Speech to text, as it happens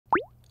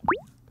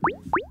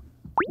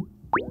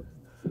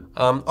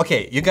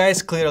Okay, you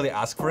guys clearly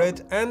asked for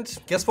it, and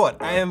guess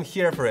what? I am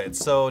here for it.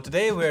 So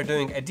today we're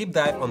doing a deep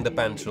dive on the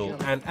pen tool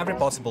and every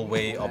possible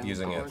way of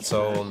using it.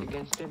 So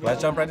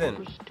let's jump right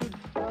in.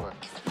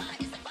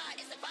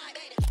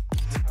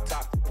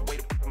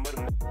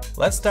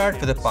 Let's start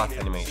with the path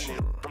animation.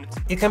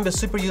 It can be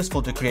super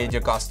useful to create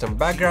your custom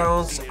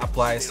backgrounds,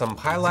 apply some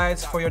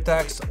highlights for your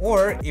text,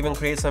 or even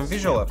create some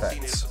visual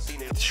effects,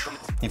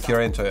 if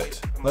you're into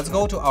it. Let's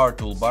go to our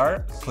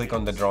toolbar, click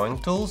on the drawing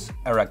tools,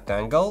 a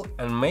rectangle,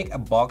 and make a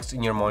box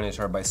in your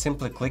monitor by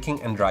simply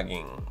clicking and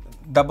dragging.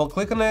 Double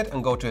click on it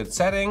and go to its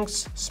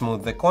settings,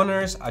 smooth the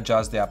corners,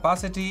 adjust the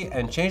opacity,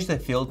 and change the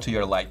fill to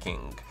your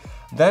liking.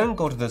 Then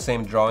go to the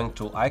same drawing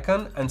tool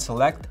icon and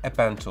select a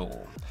pen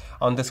tool.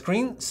 On the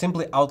screen,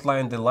 simply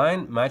outline the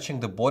line matching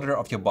the border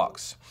of your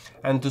box.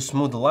 And to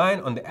smooth the line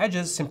on the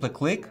edges, simply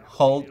click,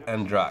 hold,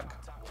 and drag.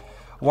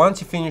 Once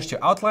you finish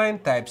your outline,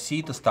 type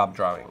C to stop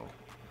drawing.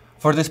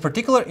 For this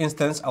particular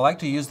instance, I like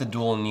to use the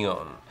dual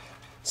neon.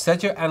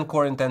 Set your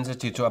anchor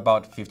intensity to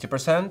about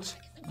 50%,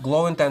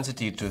 glow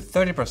intensity to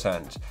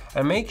 30%,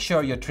 and make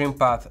sure your trim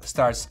path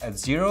starts at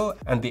 0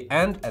 and the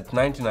end at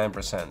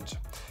 99%.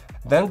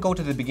 Then go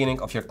to the beginning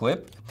of your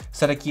clip,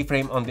 set a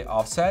keyframe on the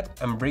offset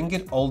and bring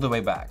it all the way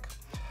back.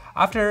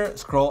 After,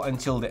 scroll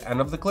until the end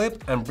of the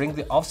clip and bring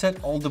the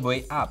offset all the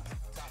way up.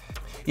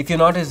 If you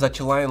notice that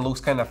your line looks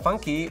kind of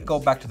funky, go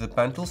back to the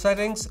pen tool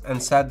settings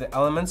and set the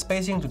element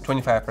spacing to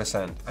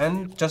 25%.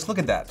 And just look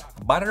at that,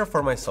 butter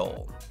for my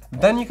soul.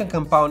 Then you can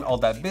compound all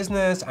that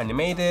business,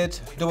 animate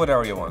it, do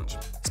whatever you want.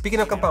 Speaking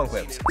of compound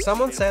clips,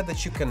 someone said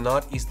that you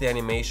cannot ease the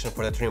animation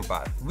for the trim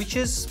path, which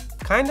is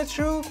kinda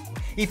true.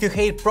 If you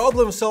hate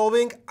problem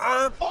solving,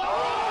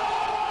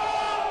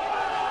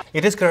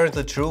 it is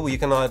currently true, you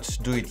cannot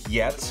do it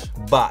yet,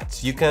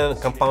 but you can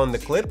compound the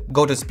clip,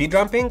 go to speed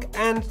ramping,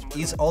 and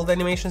ease all the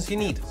animations you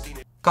need.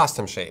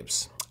 Custom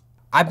shapes.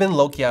 I've been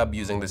low-key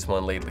abusing this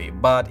one lately,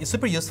 but it's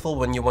super useful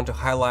when you want to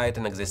highlight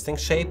an existing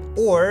shape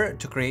or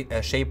to create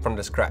a shape from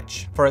the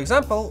scratch. For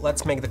example,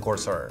 let's make the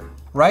cursor.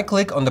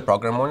 Right-click on the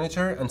program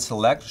monitor and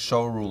select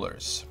Show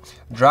Rulers.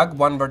 Drag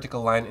one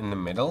vertical line in the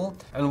middle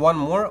and one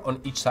more on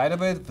each side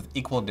of it with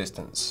equal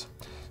distance.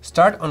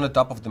 Start on the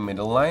top of the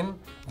middle line,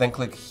 then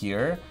click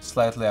here,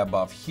 slightly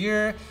above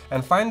here,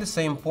 and find the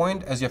same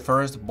point as your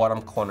first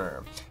bottom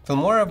corner.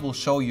 Filmora will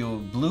show you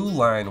blue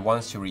line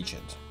once you reach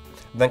it.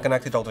 Then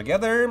connect it all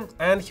together,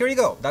 and here you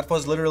go. That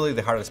was literally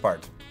the hardest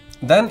part.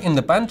 Then in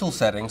the pen tool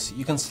settings,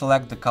 you can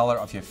select the color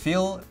of your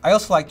fill. I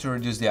also like to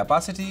reduce the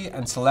opacity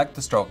and select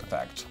the stroke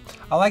effect.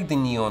 I like the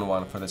neon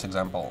one for this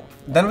example.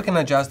 Then we can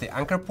adjust the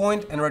anchor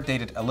point and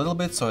rotate it a little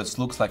bit so it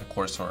looks like a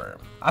cursor.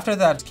 After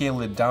that,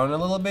 scale it down a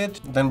little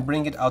bit, then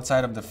bring it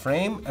outside of the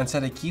frame and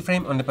set a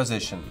keyframe on the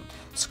position.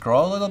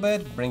 Scroll a little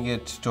bit, bring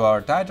it to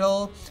our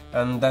title,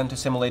 and then to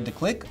simulate the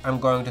click, I'm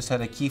going to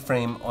set a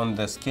keyframe on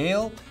the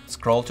scale,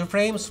 scroll 2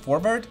 frames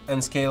forward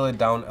and scale it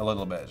down a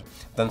little bit.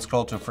 Then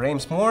scroll 2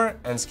 frames more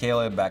and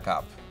scale it back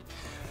up.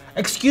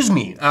 Excuse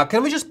me,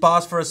 can we just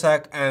pause for a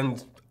sec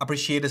and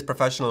appreciate this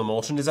professional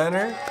motion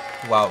designer?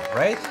 Wow,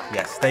 right?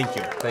 Yes, thank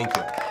you,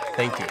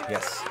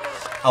 yes.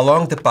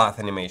 Along the path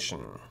animation.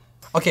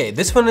 Okay,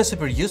 this one is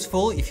super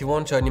useful if you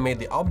want to animate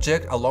the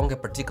object along a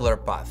particular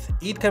path.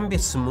 It can be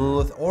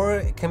smooth or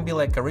it can be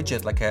like a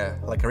rigid, like a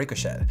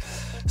ricochet.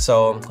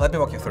 So let me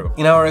walk you through.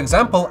 In our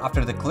example,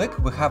 after the click,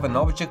 we have an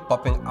object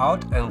popping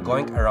out and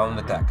going around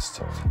the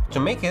text. To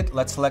make it,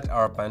 let's select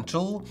our pen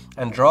tool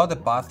and draw the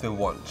path we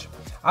want.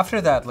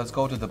 After that, let's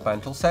go to the pen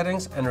tool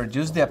settings and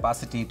reduce the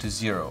opacity to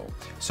 0,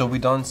 so we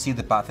don't see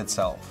the path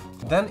itself.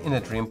 Then in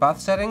the trim path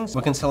settings,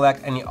 we can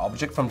select any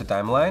object from the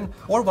timeline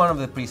or one of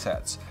the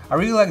presets. I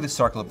really like the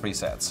circle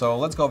preset, so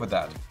let's go with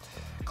that.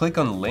 Click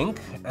on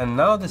link, and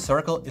now the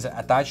circle is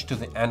attached to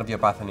the end of your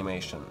path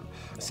animation.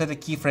 Set a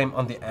keyframe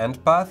on the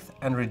end path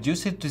and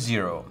reduce it to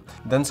 0.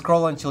 Then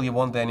scroll until you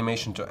want the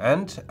animation to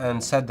end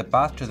and set the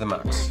path to the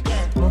max.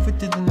 Move it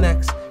to the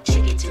next,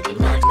 shake it to the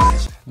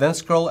max. Then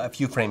scroll a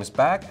few frames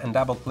back and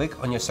double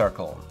click on your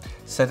circle.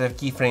 Set a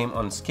keyframe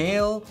on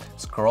scale,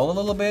 scroll a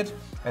little bit,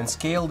 and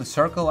scale the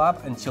circle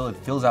up until it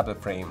fills up the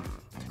frame.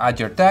 Add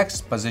your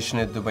text, position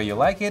it the way you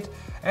like it,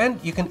 and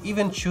you can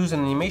even choose an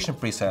animation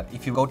preset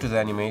if you go to the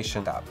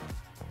animation tab.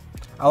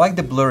 I like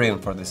the blurring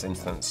for this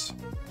instance.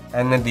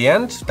 And at the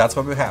end, that's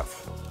what we have.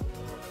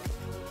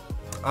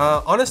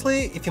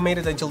 Honestly, if you made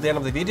it until the end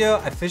of the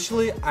video,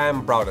 officially, I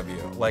am proud of you.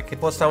 Like,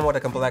 it was somewhat a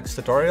complex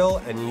tutorial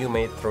and you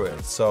made through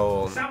it,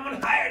 so... Someone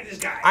hired this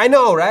guy! I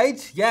know,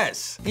 right?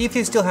 Yes! If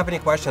you still have any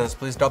questions,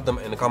 please drop them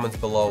in the comments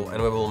below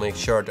and we will make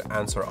sure to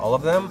answer all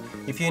of them.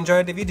 If you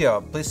enjoyed the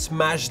video, please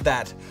smash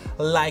that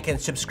like and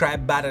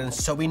subscribe button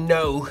so we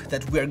know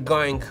that we're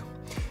going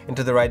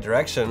into the right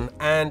direction.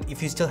 And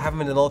if you still haven't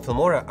installed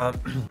Filmora,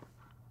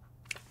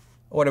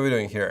 what are we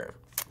doing here?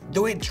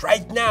 Do it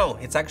right now!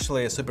 It's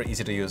actually super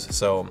easy to use,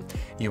 so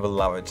you will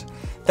love it.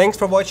 Thanks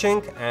for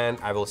watching, and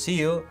I will see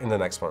you in the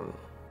next one.